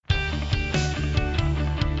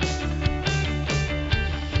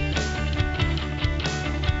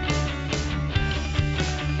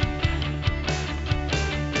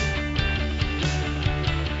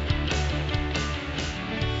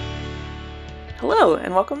Hello,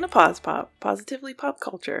 and welcome to Pause Pop, Positively Pop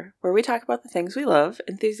Culture, where we talk about the things we love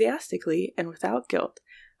enthusiastically and without guilt.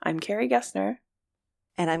 I'm Carrie Gessner.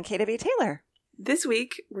 And I'm KW Taylor. This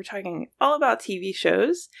week, we're talking all about TV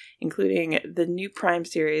shows, including the new Prime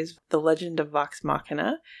series, The Legend of Vox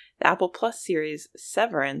Machina, the Apple Plus series,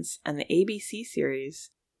 Severance, and the ABC series,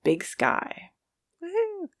 Big Sky.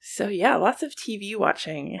 Woohoo! So yeah, lots of TV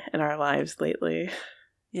watching in our lives lately.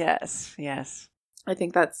 Yes. I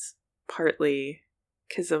think that's partly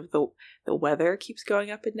because of the weather keeps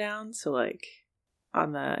going up and down. So like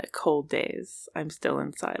on the cold days, I'm still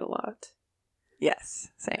inside a lot. Yes,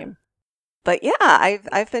 same. But yeah,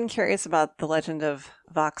 I've been curious about The Legend of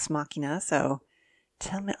Vox Machina, so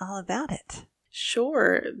tell me all about it.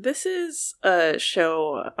 Sure. This is a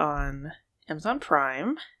show on Amazon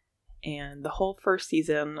Prime, and the whole first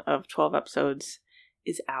season of 12 episodes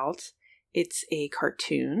is out. It's a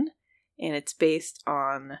cartoon, and it's based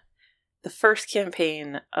on the first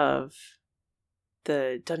campaign of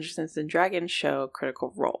the Dungeons & Dragons show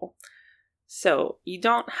Critical Role. So you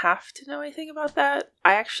don't have to know anything about that.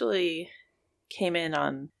 I actually came in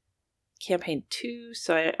on campaign 2,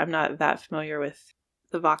 so I'm not that familiar with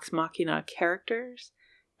the Vox Machina characters,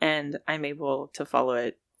 and I'm able to follow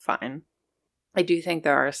it fine. I do think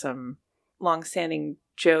there are some long-standing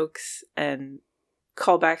jokes and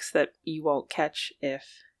callbacks that you won't catch if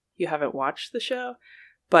you haven't watched the show,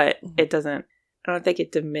 but I don't think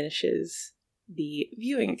it diminishes the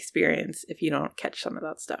viewing experience if you don't catch some of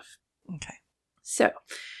that stuff. Okay. So,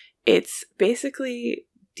 it's basically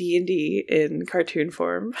D&D in cartoon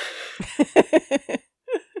form.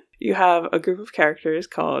 You have a group of characters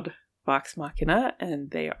called Vox Machina,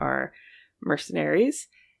 and they are mercenaries,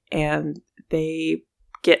 and they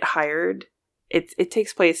get hired. It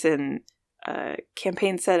takes place in a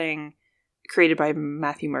campaign setting created by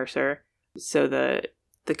Matthew Mercer. So the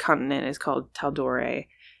continent is called Tal'Dorei,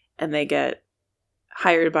 and they get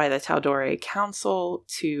hired by the Tal'Dorei Council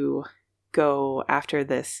to go after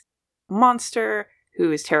this monster who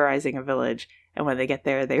is terrorizing a village. And when they get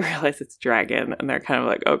there, they realize it's a dragon, and they're kind of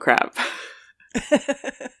like, oh crap.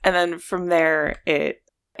 And then from there, it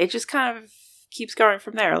just kind of keeps going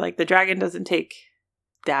from there. Like, the dragon doesn't take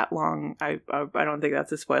that long. I don't think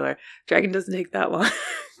that's a spoiler. Dragon doesn't take that long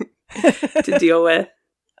to deal with.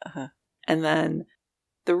 Uh-huh. And then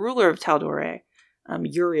the ruler of Tal'Dorei,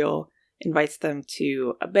 Uriel, invites them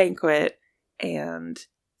to a banquet, and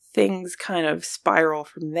things kind of spiral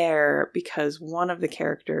from there because one of the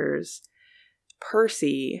characters,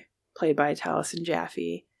 Percy, played by Taliesin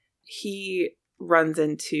Jaffe, he runs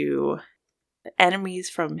into enemies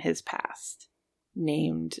from his past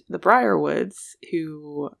named the Briarwoods,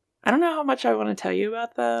 who I don't know how much I want to tell you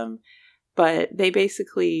about them, but they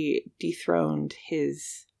basically dethroned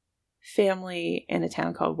his family in a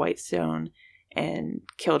town called Whitestone and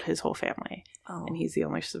killed his whole family. Oh. And he's the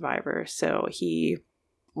only survivor. So he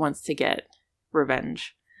wants to get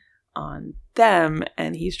revenge on them,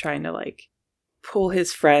 and he's trying to like pull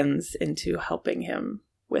his friends into helping him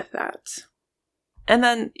with that. And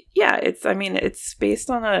then, yeah, it's based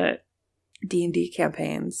on a D&D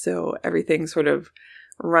campaign, so everything sort of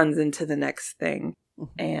runs into the next thing.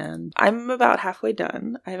 Mm-hmm. And I'm about halfway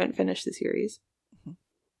done. I haven't finished the series. Mm-hmm.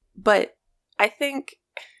 But I think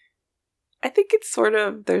it's sort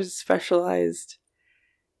of, there's a specialized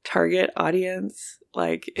target audience.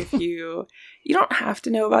 Like, if you don't have to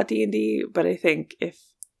know about D&D, but I think if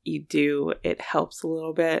you do, it helps a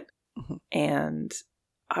little bit. Mm-hmm. And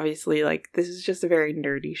obviously, like, this is just a very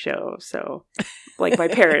nerdy show, so like my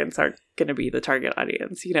parents aren't gonna be the target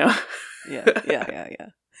audience, you know? Yeah.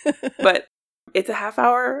 But it's a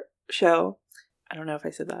half-hour show. I don't know if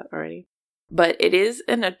I said that already, but it is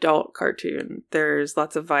an adult cartoon. There's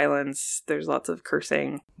lots of violence, there's lots of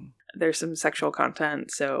cursing, there's some sexual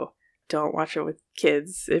content, so don't watch it with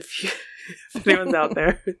kids if anyone's out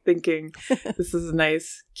there thinking this is a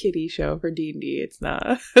nice kiddie show for D&D. It's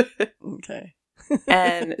not. Okay.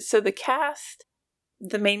 And so the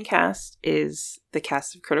main cast is the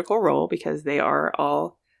cast of Critical Role, because they are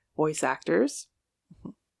all voice actors. Mm-hmm.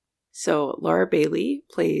 So Laura Bailey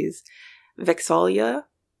plays Vex'ahlia,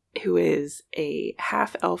 who is a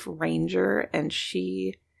half-elf ranger, and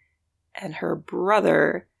she and her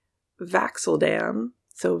brother Vax'ildan,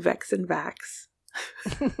 so Vex and Vax,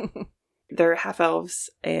 they're half-elves,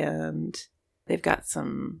 and they've got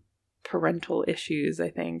some parental issues, I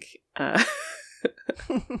think.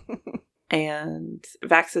 And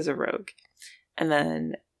Vax is a rogue. And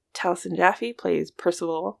then Taliesin Jaffe plays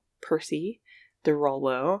Percy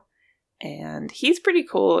DeRollo, and he's pretty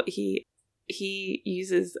cool. He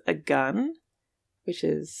uses a gun, which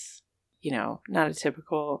is, not a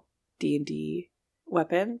typical D&D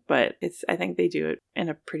weapon, but I think they do it in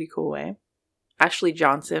a pretty cool way. Ashley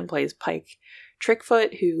Johnson plays Pike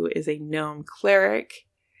Trickfoot, who is a gnome cleric.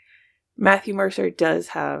 Matthew Mercer does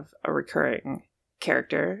have a recurring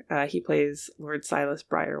character. He plays Lord Silas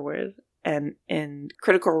Briarwood, and in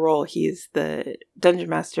Critical Role, he's the dungeon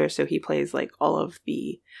master, so he plays like all of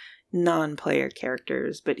the non-player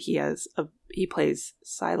characters, but he plays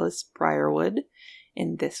Silas Briarwood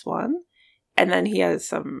in this one, and then he has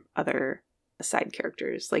some other side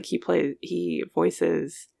characters. Like he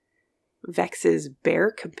voices Vex's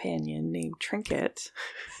bear companion named Trinket.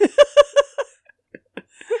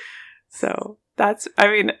 So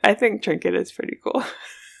I think Trinket is pretty cool.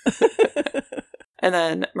 And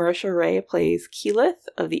then Marisha Ray plays Keyleth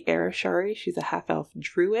of the Arashari. She's a half-elf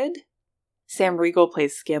druid. Sam Riegel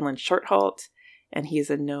plays Scanlan Shorthalt, and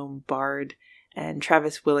he's a gnome bard. And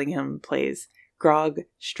Travis Willingham plays Grog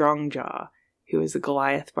Strongjaw, who is a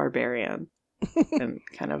Goliath barbarian. And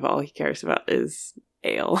kind of all he cares about is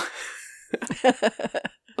ale.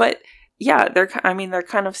 But yeah, they're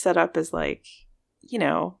kind of set up as like, you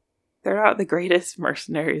know, they're not the greatest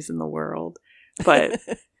mercenaries in the world, but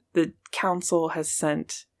the council has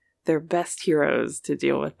sent their best heroes to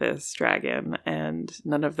deal with this dragon, and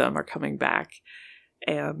none of them are coming back.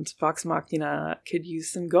 And Vox Machina could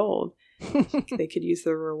use some gold. They could use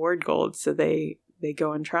the reward gold, so they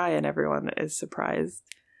go and try, and everyone is surprised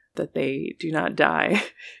that they do not die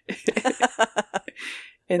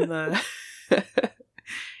in the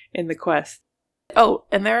in the quest. Oh,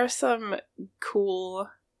 and there are some cool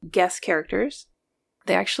guest characters.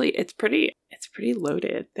 It's pretty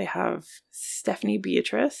loaded. They have Stephanie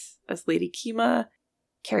Beatrice as Lady Kima,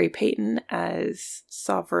 Carrie Payton as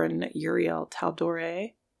Sovereign Uriel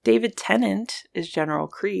Taldore, David Tennant is General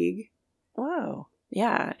Krieg. Whoa.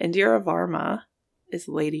 Yeah, Indira Varma is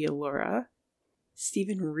Lady Allura,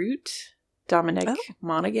 Stephen Root, Dominic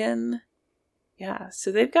Monaghan. Yeah,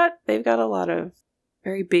 so they've got a lot of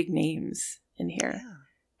very big names in here. Yeah.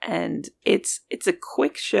 And it's a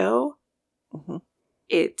quick show. Mm-hmm.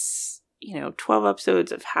 It's, 12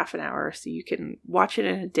 episodes of half an hour, so you can watch it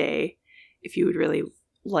in a day if you would really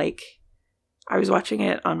like. I was watching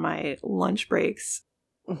it on my lunch breaks,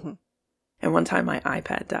 mm-hmm. and one time my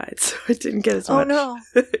iPad died, so it didn't get as much. Oh, no.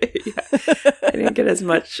 Yeah, I didn't get as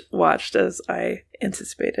much watched as I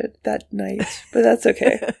anticipated that night, but that's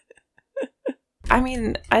okay.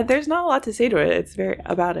 There's not a lot to say to it. It's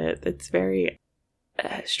very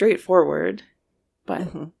straightforward, but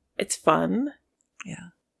mm-hmm. it's fun. Yeah,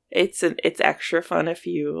 it's extra fun if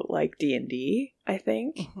you like D&D, I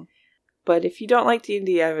think. Mm-hmm. But if you don't like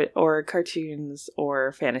D&D or cartoons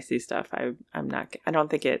or fantasy stuff, I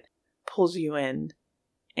don't think it pulls you in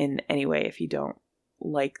any way if you don't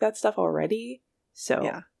like that stuff already.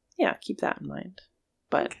 So yeah, keep that in mind.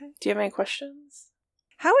 But Do you have any questions?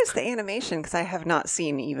 How is the animation? Because I have not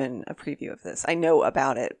seen even a preview of this. I know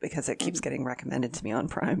about it because it keeps getting recommended to me on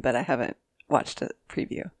Prime, but I haven't watched a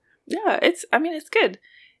preview. Yeah, it's good.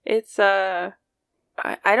 It's I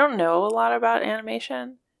don't know a lot about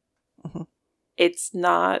animation. Mm-hmm. It's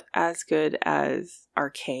not as good as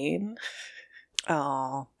Arcane.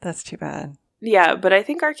 Oh, that's too bad. Yeah, but I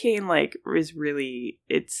think Arcane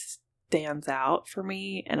it stands out for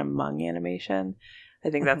me and among animation. I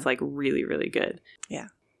think that's really, really good. Yeah.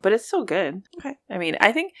 But it's still good. Okay.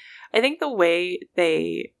 I think the way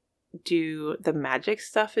they do the magic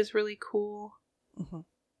stuff is really cool. Mm-hmm.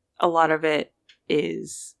 A lot of it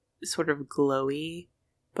is sort of glowy,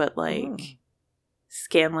 but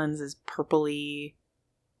Scanlan's is purpley.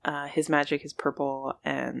 His magic is purple,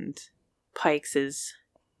 and Pike's is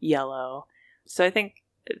yellow. So I think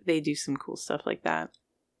they do some cool stuff like that.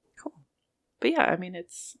 Cool. But yeah,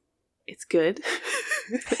 it's good.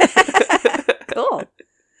 Cool.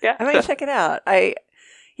 Yeah. I might check it out.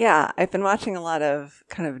 I've been watching a lot of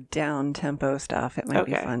kind of down tempo stuff. It might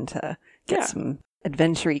be fun to get some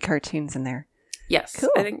adventure-y cartoons in there. Yes. Cool.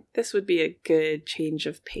 I think this would be a good change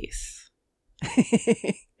of pace.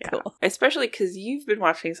 Cool. Especially because you've been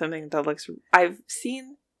watching something that I've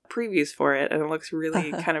seen previews for it, and it looks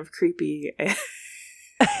really kind of creepy.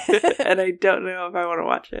 And I don't know if I want to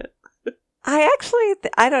watch it. I actually,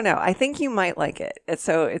 I don't know. I think you might like it.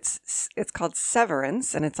 So it's called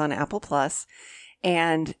Severance, and it's on Apple Plus,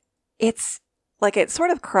 and it's like it sort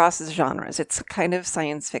of crosses genres. It's kind of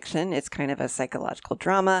science fiction. It's kind of a psychological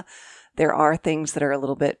drama. There are things that are a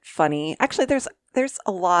little bit funny. Actually, there's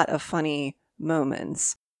a lot of funny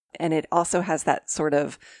moments, and it also has that sort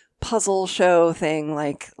of puzzle show thing,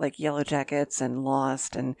 like Yellow Jackets and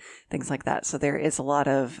Lost and things like that. So there is a lot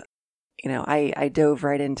of, I dove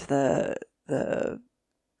right into the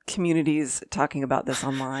communities talking about this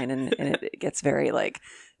online, and it gets very like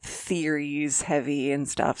theories heavy and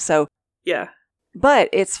stuff. So Yeah. but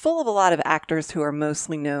it's full of a lot of actors who are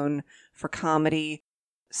mostly known for comedy.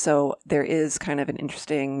 So there is kind of an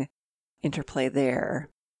interesting interplay there.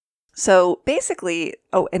 So basically,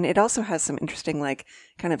 oh, and it also has some interesting, like,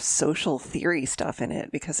 kind of social theory stuff in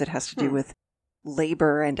it because it has to do with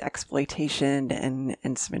labor and exploitation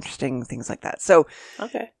and some interesting things like that. So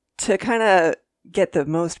Okay. to kind of get the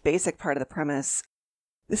most basic part of the premise,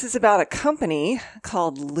 this is about a company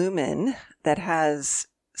called Lumen that has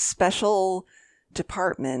special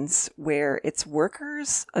departments where its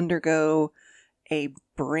workers undergo a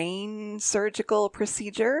brain surgical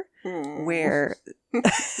procedure where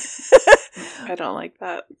I don't like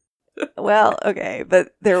that. well, okay,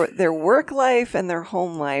 but their work life and their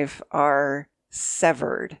home life are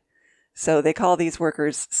severed. So they call these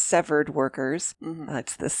workers severed workers.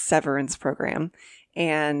 It's the severance program.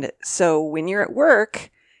 And so when you're at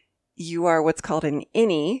work, you are what's called an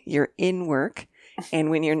innie. You're in work. And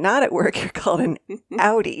when you're not at work, you're called an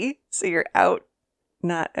outie. So you're out,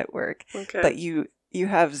 not at work. Okay. But you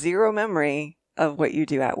have zero memory of what you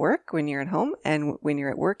do at work when you're at home. And when you're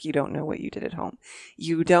at work, you don't know what you did at home.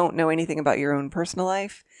 You don't know anything about your own personal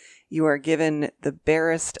life. You are given the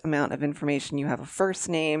barest amount of information. You have a first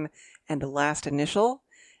name and a last initial.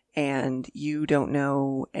 And you don't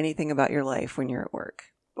know anything about your life when you're at work.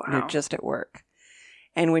 Wow. You're just at work.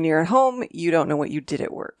 And when you're at home, you don't know what you did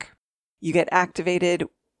at work. You get activated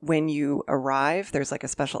when you arrive. There's like a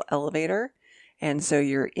special elevator. And so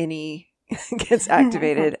your innie gets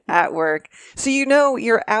activated at work. So you know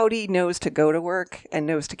your outie knows to go to work and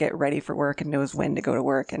knows to get ready for work and knows when to go to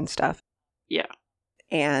work and stuff. Yeah.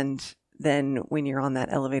 And then when you're on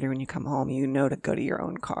that elevator, when you come home, you know to go to your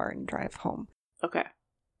own car and drive home. Okay.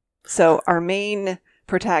 So our main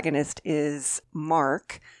protagonist is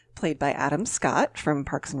Mark, played by Adam Scott from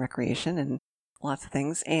Parks and Recreation and lots of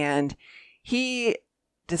things. And he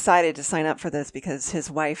decided to sign up for this because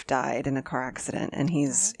his wife died in a car accident and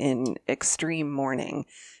he's in extreme mourning.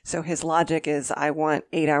 So his logic is, I want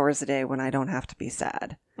 8 hours a day when I don't have to be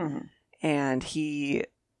sad. And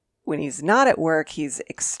when he's not at work, he's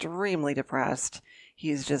extremely depressed.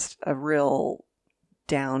 He's just a real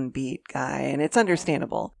downbeat guy, and it's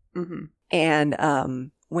understandable.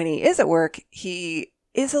 And when he is at work, he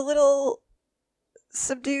is a little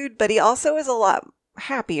subdued, but he also is a lot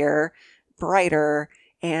happier, brighter,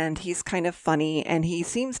 and he's kind of funny, and he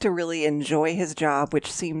seems to really enjoy his job,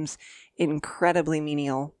 which seems incredibly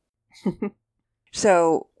menial.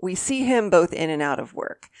 So we see him both in and out of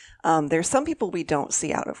work. There's some people we don't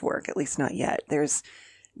see out of work, at least not yet. There's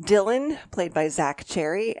Dylan, played by Zach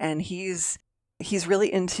Cherry, and he's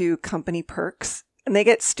really into company perks. And they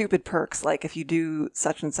get stupid perks, like if you do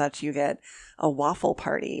such and such, you get a waffle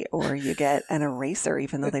party or you get an eraser,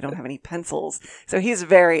 even though they don't have any pencils. So he's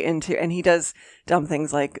very into, and he does dumb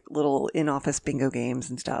things like little in-office bingo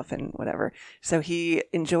games and stuff and whatever. So he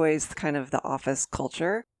enjoys kind of the office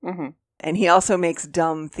culture. And he also makes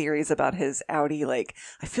dumb theories about his outie, like,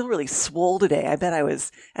 I feel really swole today. I bet I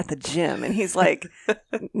was at the gym. And he's like,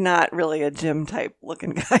 not really a gym type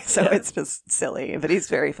looking guy. So it's just silly, but he's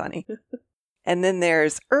very funny. And then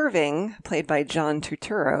there's Irving, played by John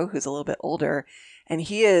Turturro, who's a little bit older. And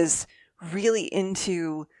he is really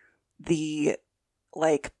into the,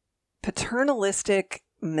 like, paternalistic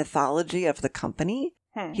mythology of the company.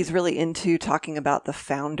 He's really into talking about the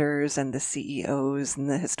founders and the CEOs and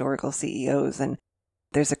the historical CEOs. And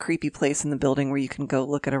there's a creepy place in the building where you can go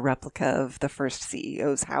look at a replica of the first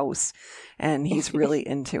CEO's house. And he's really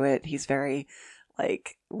into it. He's very,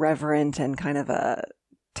 like, reverent and kind of a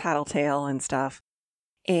tattletale and stuff.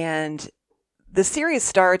 And the series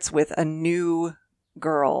starts with a new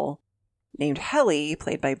girl named Helly,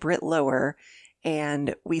 played by Britt Lower.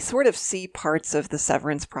 And we sort of see parts of the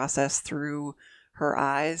severance process through her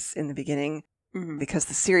eyes in the beginning, because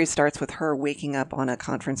the series starts with her waking up on a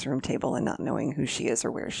conference room table and not knowing who she is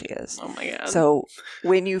or where she is. Oh my God. So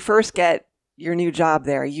when you first get your new job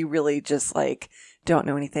there, you really just like don't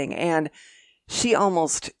know anything. And she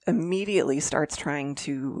almost immediately starts trying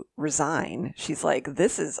to resign. She's like,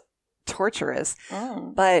 this is torturous.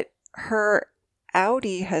 But her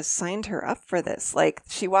outie has signed her up for this. Like,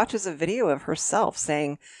 she watches a video of herself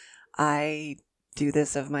saying, I do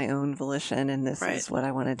this of my own volition and this is what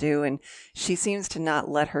I want to do. And she seems to not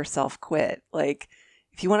let herself quit. Like,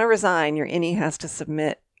 if you want to resign, your innie has to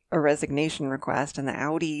submit a resignation request and the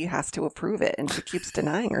outie has to approve it. And she keeps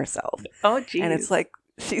denying herself. Oh, geez. And it's like,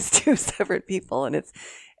 she's two separate people. And it's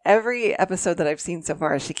every episode that I've seen so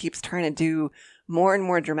far, she keeps trying to do more and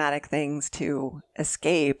more dramatic things to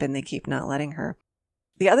escape and they keep not letting her.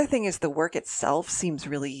 The other thing is the work itself seems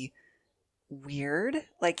really weird.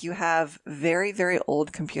 Like you have very, very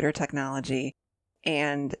old computer technology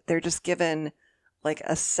and they're just given like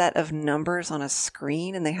a set of numbers on a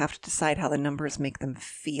screen and they have to decide how the numbers make them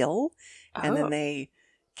feel. And then they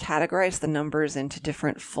categorize the numbers into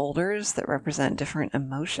different folders that represent different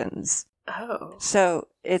emotions. Oh. So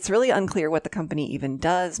it's really unclear what the company even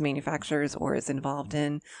does, manufactures, or is involved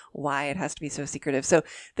in, why it has to be so secretive. So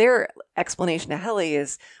their explanation to Helly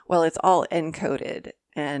is, well, it's all encoded.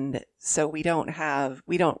 And so we don't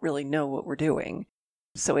really know what we're doing.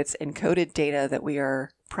 So it's encoded data that we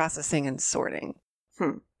are processing and sorting.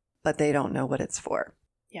 But they don't know what it's for.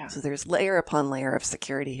 Yeah. So there's layer upon layer of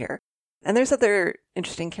security here. And there's other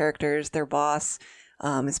interesting characters. Their boss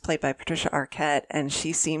is played by Patricia Arquette, and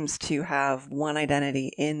she seems to have one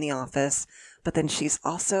identity in the office, but then she's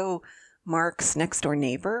also Mark's next door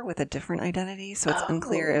neighbor with a different identity. So it's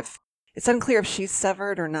unclear if she's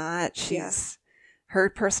severed or not. Her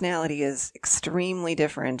personality is extremely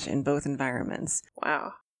different in both environments.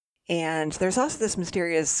 Wow. And there's also this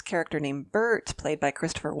mysterious character named Bert, played by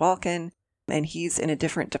Christopher Walken, and he's in a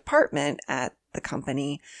different department at the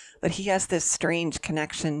company, but he has this strange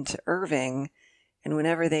connection to Irving, and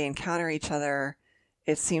whenever they encounter each other,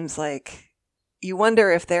 it seems like you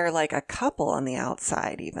wonder if they're like a couple on the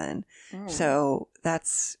outside even. So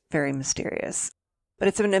that's very mysterious. But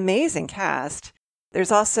it's an amazing cast.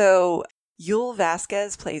 There's also Yul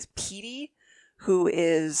Vasquez plays Petey,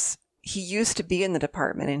 he used to be in the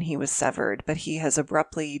department and he was severed, but he has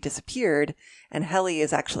abruptly disappeared, and Helly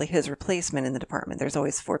is actually his replacement in the department. There's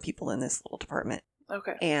always 4 people in this little department.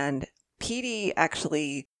 Okay. And Petey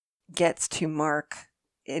actually gets to Mark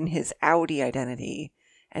in his Audi identity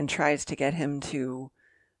and tries to get him to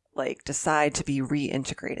like decide to be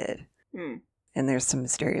reintegrated. And there's some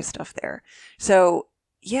mysterious stuff there. So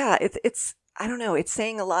yeah, it's I don't know, it's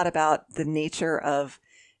saying a lot about the nature of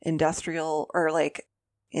industrial, or like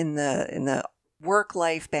in the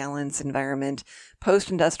work-life balance environment,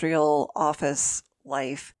 post-industrial office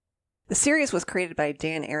life. The series was created by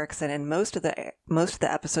Dan Erickson, and most of the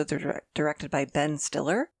episodes are directed by Ben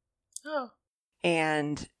Stiller. Oh.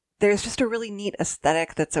 And there's just a really neat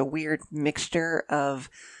aesthetic that's a weird mixture of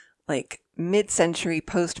like mid-century,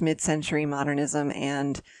 post-mid-century modernism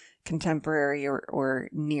and contemporary or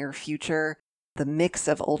near future. The mix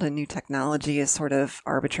of old and new technology is sort of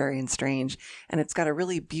arbitrary and strange, and it's got a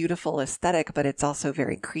really beautiful aesthetic, but it's also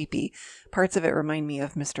very creepy. Parts of it remind me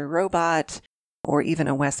of Mr. Robot or even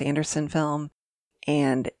a Wes Anderson film.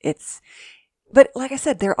 But like I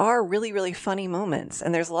said, there are really, really funny moments,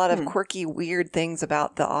 and there's a lot of quirky, weird things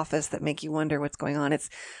about The Office that make you wonder what's going on. It's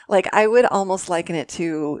like, I would almost liken it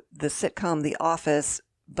to the sitcom The Office,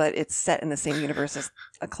 but it's set in the same universe as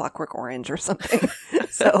A Clockwork Orange or something.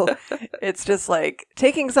 So it's just like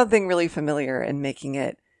taking something really familiar and making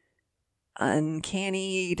it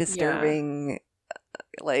uncanny, disturbing,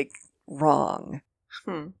 like wrong.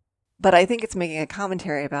 But I think it's making a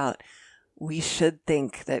commentary about we should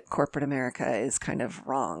think that corporate America is kind of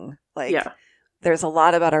wrong. Like there's a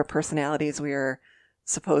lot about our personalities we are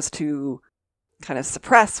supposed to kind of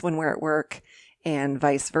suppress when we're at work and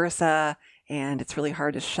vice versa. And it's really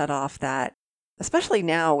hard to shut off that, especially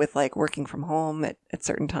now with like working from home at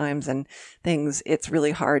certain times and things. It's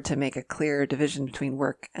really hard to make a clear division between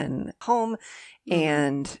work and home.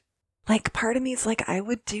 And like part of me is like, I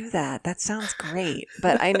would do that. That sounds great.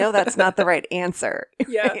 But I know that's not the right answer.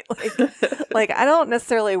 Yeah. Right? Like I don't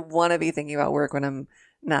necessarily want to be thinking about work when I'm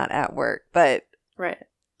not at work. But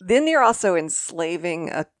then you're also enslaving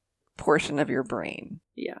a portion of your brain.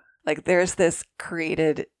 Yeah. Like there's this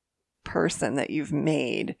created person that you've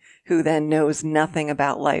made who then knows nothing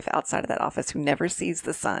about life outside of that office, who never sees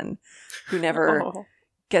the sun, who never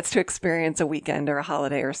gets to experience a weekend or a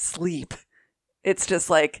holiday or sleep. It's just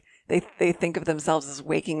like they think of themselves as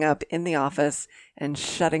waking up in the office and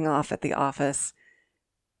shutting off at the office,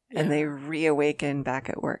 and they reawaken back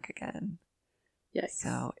at work again.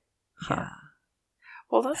 So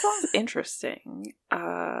well, that sounds interesting.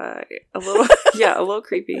 A little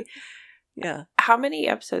creepy. Yeah. How many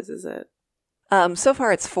episodes is it? So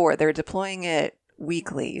far it's 4. They're deploying it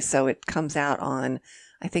weekly, so it comes out on,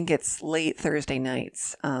 I think it's late Thursday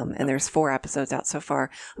nights. And there's 4 episodes out so far.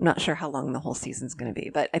 I'm not sure how long the whole season's going to be,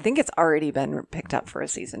 but I think it's already been picked up for a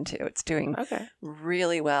season 2. It's doing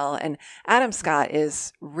really well. And Adam Scott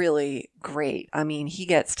is really great. I mean, he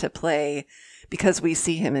gets to play, because we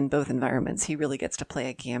see him in both environments, he really gets to play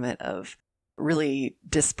a gamut of really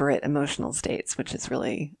disparate emotional states, which is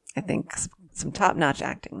really, I think, some top-notch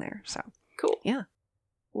acting there. So cool. Yeah.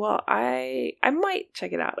 Well, I might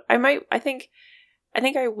check it out. I think I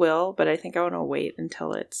think I will, but I think I want to wait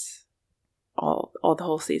until it's all the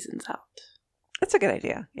whole season's out. That's a good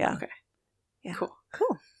idea. Yeah. Okay. Yeah. Cool.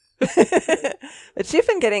 But you've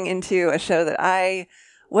been getting into a show that I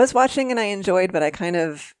was watching and I enjoyed, but I kind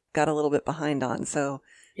of got a little bit behind on. So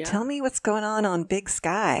tell me what's going on Big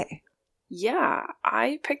Sky. Yeah,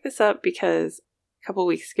 I picked this up because a couple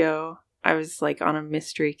weeks ago I was like on a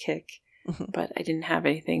mystery kick, but I didn't have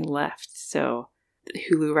anything left. So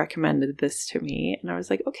Hulu recommended this to me and I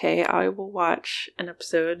was like, okay, I will watch an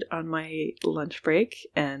episode on my lunch break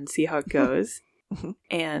and see how it goes.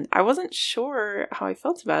 And I wasn't sure how I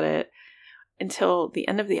felt about it until the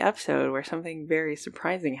end of the episode where something very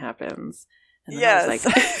surprising happens. And then I was like,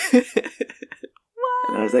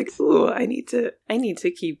 and I was like, ooh, I need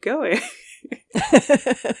to keep going.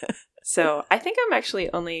 So I think I'm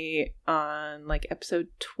actually only on like episode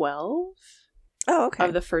 12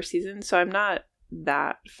 of the first season. So I'm not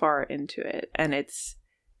that far into it. And it's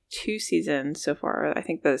 2 seasons so far. I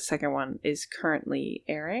think the second one is currently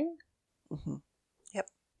airing. Yep.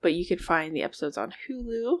 But you could find the episodes on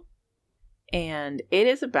Hulu. And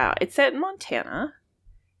it's set in Montana.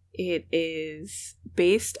 It is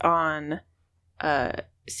based on a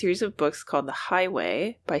series of books called The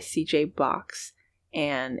Highway by C.J. Box.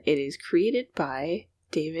 And it is created by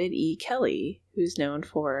David E. Kelley, who's known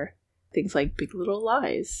for things like Big Little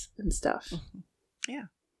Lies and stuff. Yeah.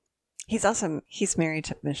 He's married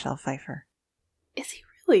to Michelle Pfeiffer. Is he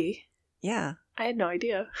really? Yeah. I had no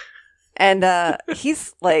idea. And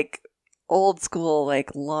he's like old school,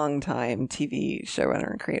 like long time TV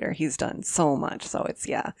showrunner and creator. He's done so much. So it's,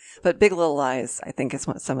 But Big Little Lies, I think, is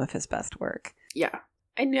some of his best work. Yeah.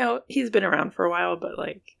 I know he's been around for a while, but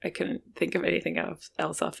like I couldn't think of anything else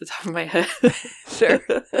off the top of my head. Sure.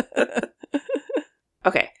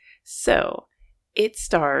 Okay, so it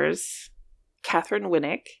stars Catherine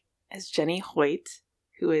Winnick as Jenny Hoyt,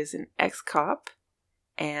 who is an ex-cop,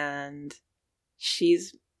 and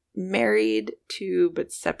she's married to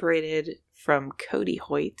but separated from Cody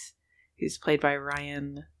Hoyt, who's played by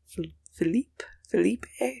Ryan Philippe.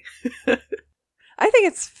 I think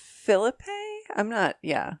it's Philippe. I'm not.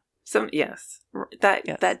 Yeah.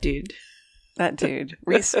 That dude. That dude.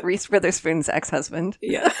 Reese Witherspoon's ex-husband.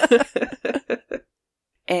 Yeah.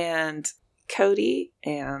 And Cody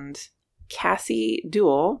and Cassie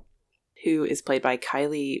Duell, who is played by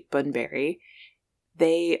Kylie Bunbury,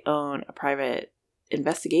 they own a private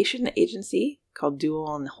investigation agency called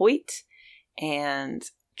Duell and Hoyt. And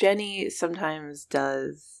Jenny sometimes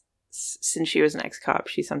does, since she was an ex-cop,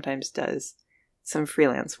 she sometimes does some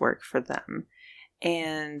freelance work for them.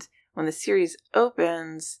 And when the series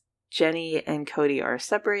opens, Jenny and Cody are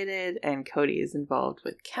separated, and Cody is involved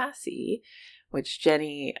with Cassie, which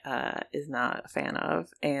Jenny is not a fan of.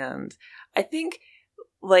 And I think,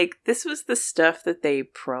 like, this was the stuff that they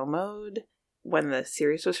promoted when the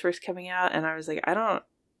series was first coming out, and I was like,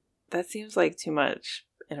 that seems like too much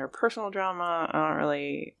interpersonal drama. I don't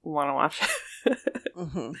really want to watch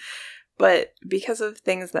it. But because of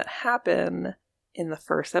things that happen in the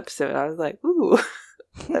first episode, I was like, ooh,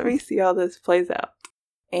 let me see how this plays out.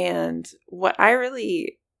 And what I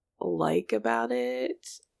really like about it...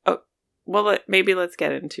 well, maybe let's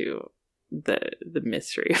get into the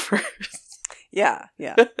mystery first. Yeah.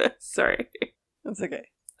 Sorry. That's okay.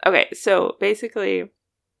 Okay, so basically,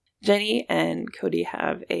 Jenny and Cody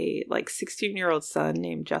have a 16-year-old son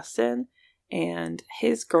named Justin, and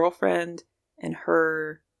his girlfriend and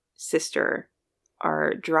her sister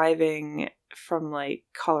are driving from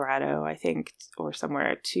Colorado, I think, or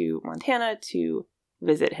somewhere, to Montana to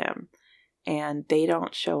visit him. And they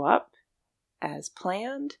don't show up as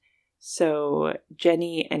planned. So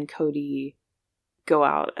Jenny and Cody go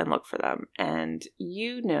out and look for them. And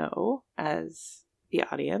you know, as the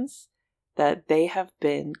audience, that they have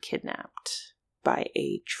been kidnapped by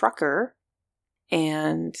a trucker.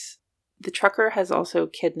 And the trucker has also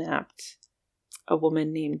kidnapped a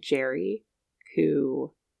woman named Jerry,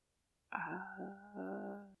 who...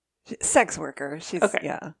 sex worker. She's... Okay.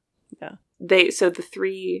 Yeah. So the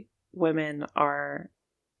 3 women are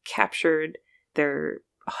captured. They're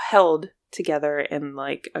held together in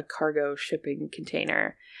a cargo shipping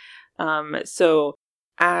container. So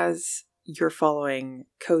as you're following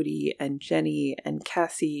Cody and Jenny and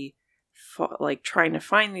Cassie trying to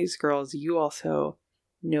find these girls, you also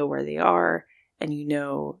know where they are and you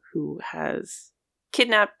know who has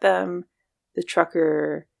kidnapped them. The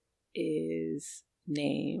trucker is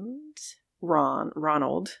named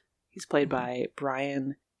Ronald. He's played by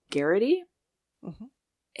Brian Garrity.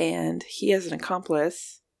 And he has an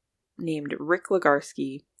accomplice named Rick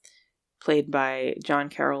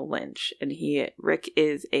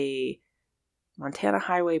Montana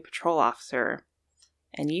Highway Patrol officer,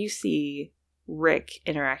 and you see Rick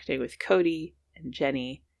interacting with Cody and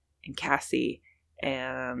Jenny and Cassie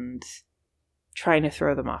and trying to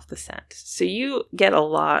throw them off the scent. So you get a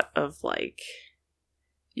lot of, like,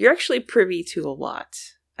 you're actually privy to a lot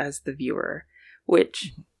as the viewer,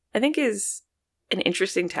 which I think is an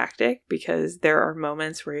interesting tactic, because there are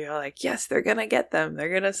moments where you're like, yes, they're gonna get them,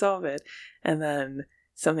 they're gonna solve it, and then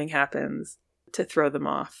something happens to throw them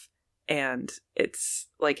off, and it's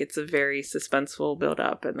a very suspenseful build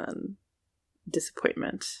up and then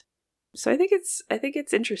disappointment. So I think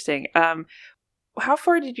it's interesting. How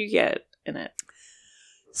far did you get in it?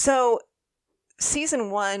 So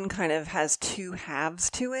season 1 kind of has 2 halves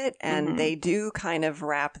to it, and they do kind of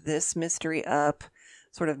wrap this mystery up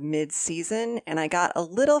sort of mid-season, and I got a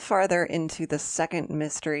little farther into the second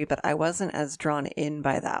mystery, but I wasn't as drawn in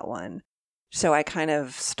by that one. So I kind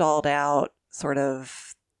of stalled out sort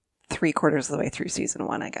of 3/4 of the way through season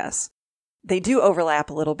 1, I guess. They do overlap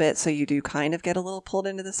a little bit, so you do kind of get a little pulled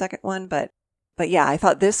into the second one, but yeah, I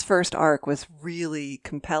thought this first arc was really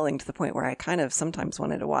compelling to the point where I kind of sometimes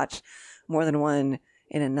wanted to watch more than one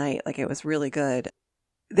in a night. Like, it was really good.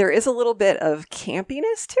 There is a little bit of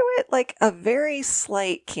campiness to it, like a very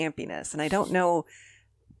slight campiness, and I don't know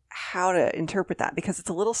how to interpret that because it's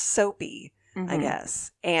a little soapy, I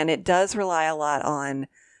guess. And it does rely a lot on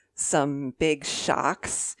some big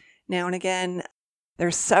shocks now and again.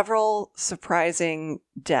 There's several surprising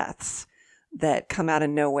deaths that come out of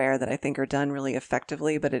nowhere that I think are done really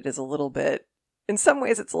effectively, but it is a little bit, in some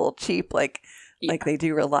ways it's a little cheap, like they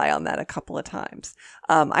do rely on that a couple of times.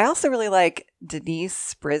 I also really like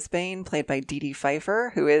Denise Brisbane, played by Dee Dee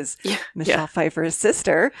Pfeiffer, who is Michelle Pfeiffer's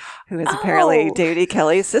sister, who is apparently David E.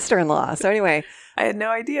 Kelly's sister-in-law. So anyway. I had no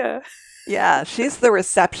idea. Yeah, she's the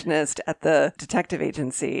receptionist at the detective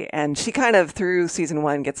agency, and she kind of, through season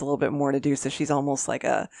 1, gets a little bit more to do, so she's almost like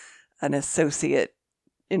an associate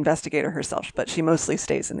investigator herself, but she mostly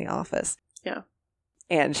stays in the office. Yeah.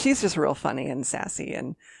 And she's just real funny and sassy,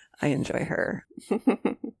 and I enjoy her.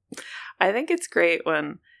 I think it's great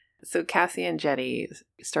when Cassie and Jenny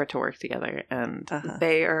start to work together, and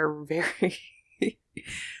they are very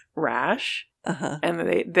rash,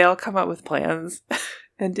 and they'll come up with plans,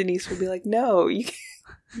 and Denise will be like, no, you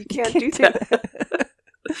can't do that.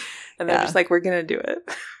 And they're just like, we're gonna do it.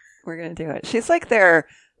 We're gonna do it. She's like their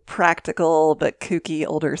practical but kooky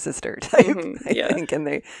older sister type, I think,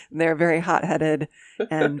 and they're very hot-headed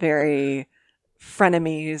and very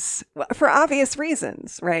frenemies for obvious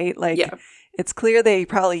reasons, right? Like, it's clear they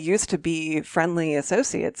probably used to be friendly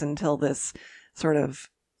associates until this sort of,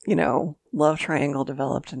 love triangle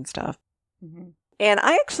developed and stuff. And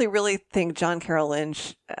I actually really think John Carroll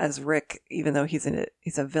Lynch as Rick, even though he's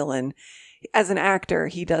a villain, as an actor,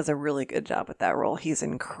 he does a really good job with that role. He's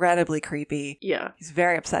incredibly creepy. Yeah. He's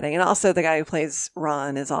very upsetting. And also the guy who plays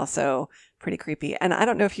Ron is also pretty creepy. And I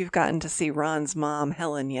don't know if you've gotten to see Ron's mom,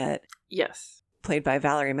 Helen, yet. Yes. Played by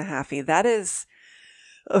Valerie Mahaffey. That is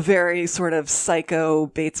a very sort of psycho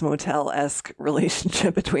Bates Motel-esque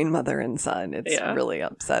relationship between mother and son. It's really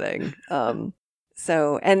upsetting.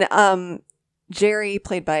 Jerry,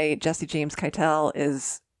 played by Jesse James Keitel,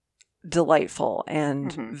 is delightful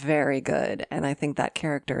and very good. And I think that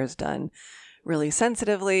character is done really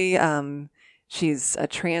sensitively. She's a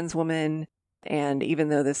trans woman. And even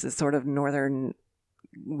though this is sort of northern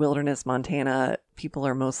wilderness Montana, people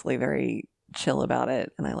are mostly very chill about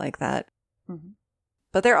it. And I like that.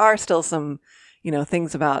 But there are still some,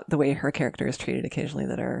 things about the way her character is treated occasionally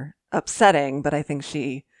that are upsetting. But I think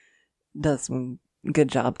she does some good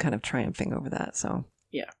job kind of triumphing over that. So,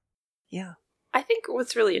 yeah. I think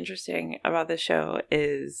what's really interesting about this show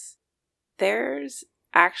is there's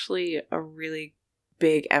actually a really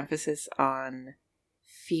big emphasis on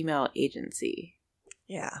female agency.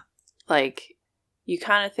 Yeah. Like, you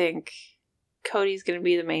kind of think Cody's going to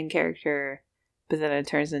be the main character, but then it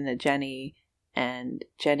turns into Jenny and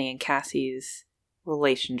Cassie's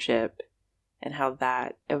relationship and how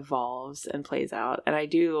that evolves and plays out. And I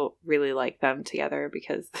do really like them together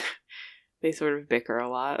because they sort of bicker a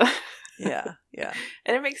lot. Yeah.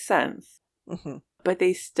 And it makes sense. But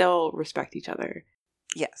they still respect each other.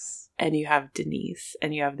 Yes. And you have Denise,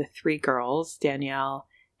 and you have the 3 girls, Danielle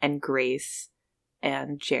and Grace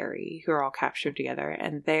and Jerry, who are all captured together.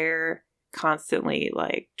 And they're constantly,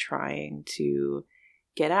 like, trying to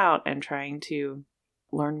get out and trying to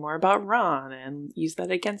learn more about Ron and use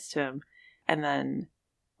that against him. And then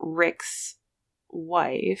Rick's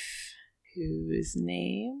wife, whose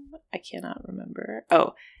name I cannot remember.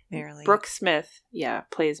 Oh, Marilee. Brooke Smith,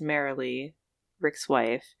 plays Marilee, Rick's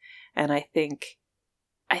wife. And I think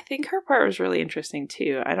I think her part was really interesting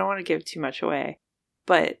too. I don't want to give too much away,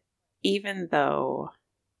 but even though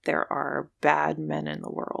there are bad men in the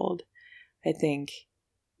world, I think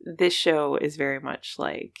this show is very much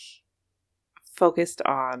like focused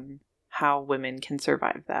on how women can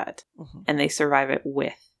survive that, and they survive it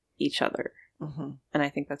with each other. And I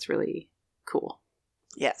think that's really cool.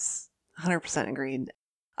 Yes, 100% agreed.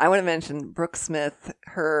 I want to mention Brooke Smith.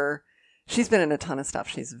 She's been in a ton of stuff.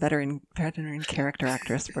 She's a veteran character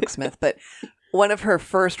actress, Brooke Smith. But one of her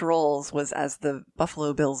first roles was as the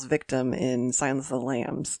Buffalo Bills victim in Silence of the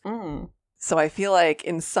Lambs. So I feel like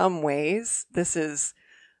in some ways,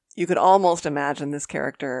 you could almost imagine this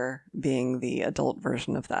character being the adult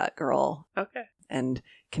version of that girl. Okay. And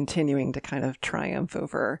continuing to kind of triumph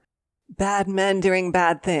over bad men doing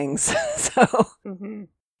bad things. So,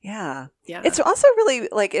 yeah. It's also really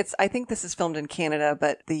like I think this is filmed in Canada,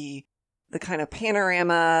 but the kind of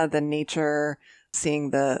panorama, the nature,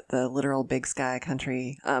 seeing the literal big sky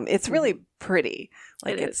country, it's really pretty.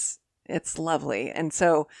 Like it's lovely. And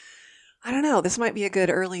so I don't know, this might be a good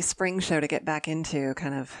early spring show to get back into,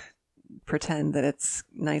 kind of pretend that it's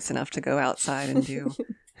nice enough to go outside and do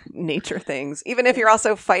nature things, even if you're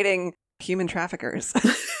also fighting human traffickers.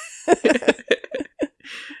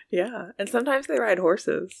 Yeah, and sometimes they ride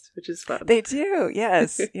horses, which is fun. They do,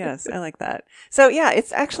 yes, I like that. So yeah,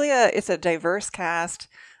 it's actually it's a diverse cast.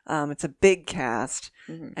 It's a big cast,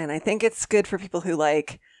 and I think it's good for people who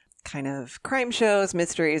like kind of crime shows,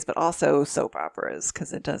 mysteries, but also soap operas,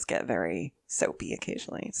 because it does get very soapy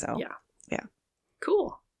occasionally. So yeah,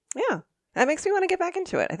 cool. Yeah, that makes me want to get back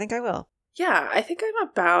into it. I think I will. Yeah, I think I'm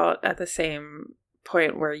about at the same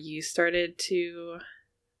point where you started to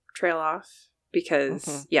trail off.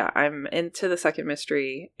 Because, I'm into the second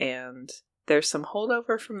mystery, and there's some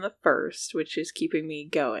holdover from the first, which is keeping me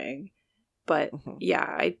going. But,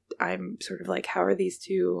 I'm sort of like, how are these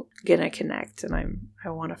two gonna connect? And I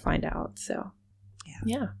want to find out, so,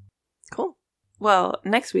 yeah. Cool. Well,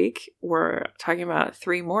 next week, we're talking about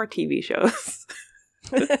 3 more TV shows.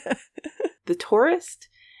 The Tourist,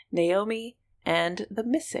 Naomi, and The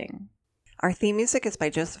Missing. Our theme music is by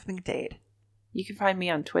Joseph McDade. You can find me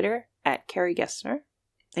on Twitter at Carrie Gessner.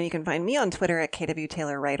 And you can find me on Twitter at KW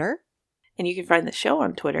Taylor Writer. And you can find the show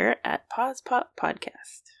on Twitter at PausPop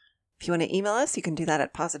Podcast. If you want to email us, you can do that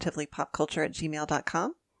at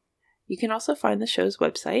positivelypopculture@gmail.com. You can also find the show's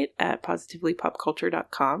website at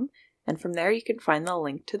positivelypopculture.com. And from there, you can find the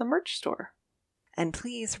link to the merch store. And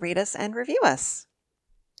please rate us and review us.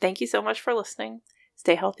 Thank you so much for listening.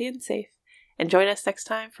 Stay healthy and safe. And join us next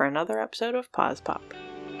time for another episode of Pause Pop.